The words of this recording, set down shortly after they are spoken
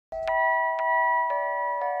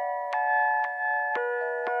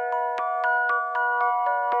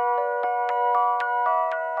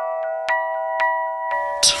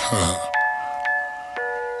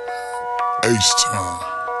H-time.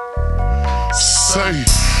 Say,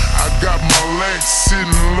 I got my legs sitting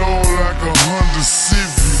low like a Honda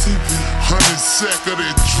Civic. 100 sack of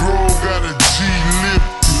that Dawg, got a G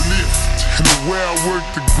lifted. And the way I work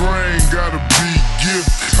the grain, gotta be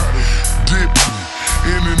gifted. Dipping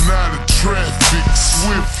in and out of traffic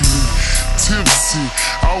swiftly. Tipsy,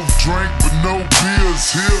 off drink but no bills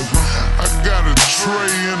here. I got a tray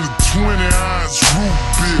and a 20-ounce root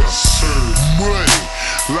beer. Muddy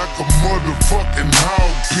like a motherfucking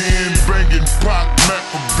hog pen. Banging Pac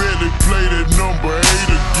Machiavelli, play that number 8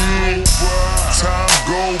 again. Time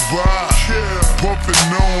go by,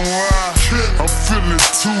 puffin' on why. I'm feeling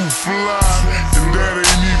too fly, and that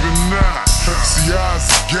ain't even not. See, I was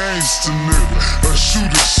a gangster nigga, a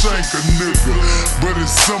shooter, shank a nigga. But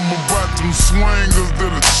it's something about them swingers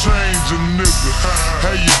that'll change a nigga.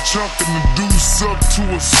 How you chunkin' the deuce up to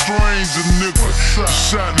a stranger nigga.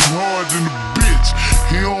 Shot him hard in the bitch,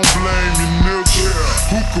 he don't blame you nigga.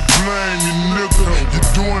 Who could blame you nigga? You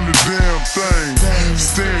doing the damn thing,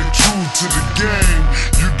 staying true to the game.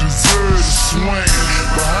 You deserve to swing.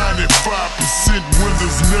 Behind that 5%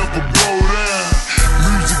 windows never go down.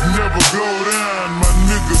 Music never go down, my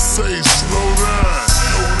nigga say slow down.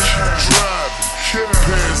 Keep driving,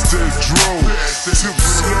 past that Dawg. Tip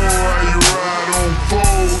slow while you ride on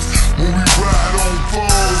foes. When we ride on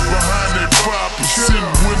foes, behind that 5%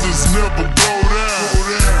 windows never go down.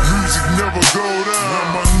 Music never go down,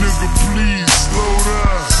 my nigga please slow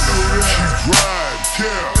down. Keep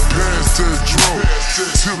riding, past that Dawg.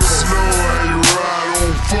 Tip slow while you ride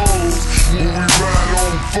on foes. When we ride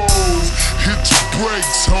on foes, hit your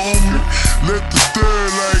brakes, homie. Let the third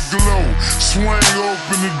light glow. Swing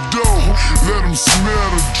open the door, let them smell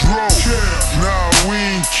the Dawg. Nah, we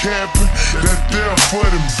ain't capping, that there for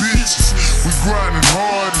them bitches. We grinding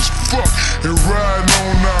hard as fuck and riding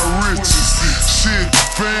on our riches. Shit, the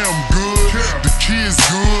fam good, the kids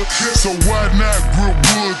good, so why not grip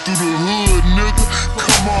wood through the hood, nigga?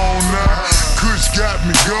 Come on now, Kush got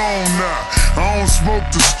me gone now. I don't smoke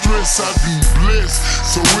the stress, I be blessed.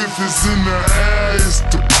 So if it's in the air, it's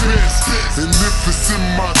the best. And if it's in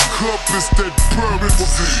my cup, it's that purpose.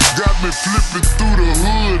 Got me flipping through the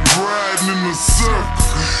hood, riding in a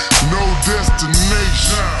circle. No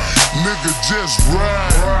destination, nigga just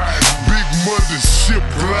ride. Big mothership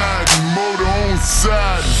gliding, motor on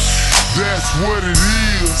side. That's what it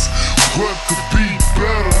is, what could be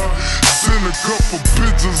better? Send a couple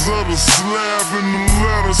pictures of the slab and the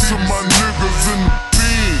letters to my niggas in the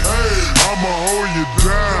pen. I'ma hold you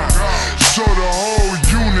down, show the whole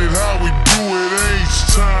unit how we do it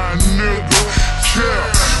H-time, nigga.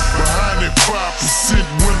 Behind that 5%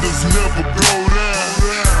 windows never go down.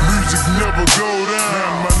 Music never go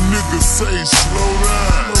down, my nigga say slow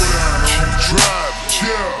down. Keep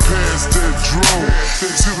driving, past that Dawg.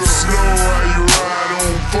 Tip slow while you ride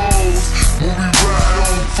on foes. When we ride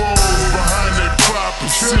on foes, behind that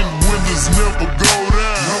 5% windows never go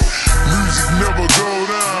down. Music never go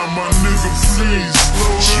down, my nigga please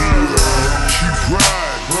slow down. Keep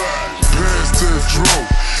riding, past that Dawg.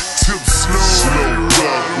 Tip slow while you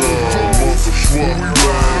ride on foes. When we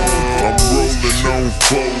ride on foes, I'm rolling on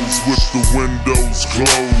foes with the windows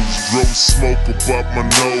closed. Blow smoke about my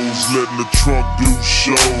nose, letting the trunk do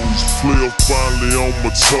shows. Player finally on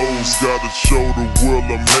my toes, gotta show the world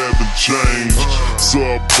I'm having change. So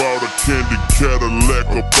I bought a candy Cadillac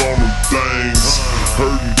up on them things.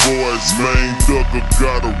 Hurting boys, main thugger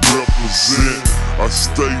gotta represent. I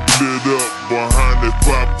stay lit up behind that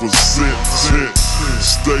 5% tent.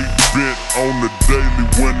 Stay bent on the daily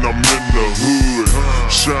when I'm in the hood.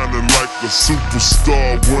 Shining like a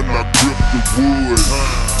superstar when I grip the wood.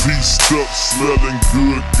 Pieced up, smelling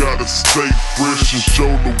good, gotta stay fresh and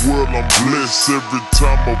show the world I'm blessed. Every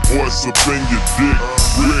time my voice up in your dick.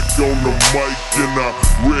 Wreck on the mic and I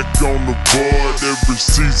wreck on the board. Every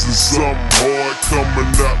season something hard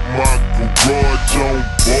coming out my garage on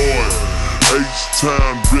board.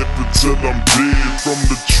 H-time rippin' till I'm dead. From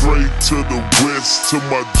the tray to the west, to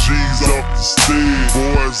my G's off the stead.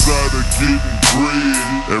 Boys out of getting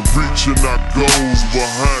bread and reaching our goals.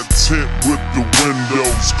 Behind tent with the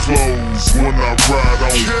windows closed when I ride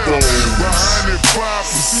on foes. Behind that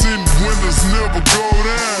 5% windows never go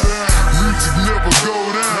down. Music never go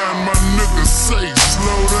down, my nigga say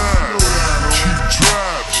slow down. Keep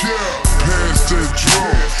driving, past that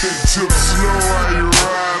Dawg. Tip slow while you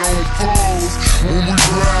ride on foes. When we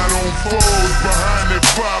ride on foes, behind that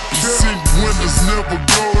 5% windows never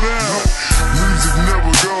go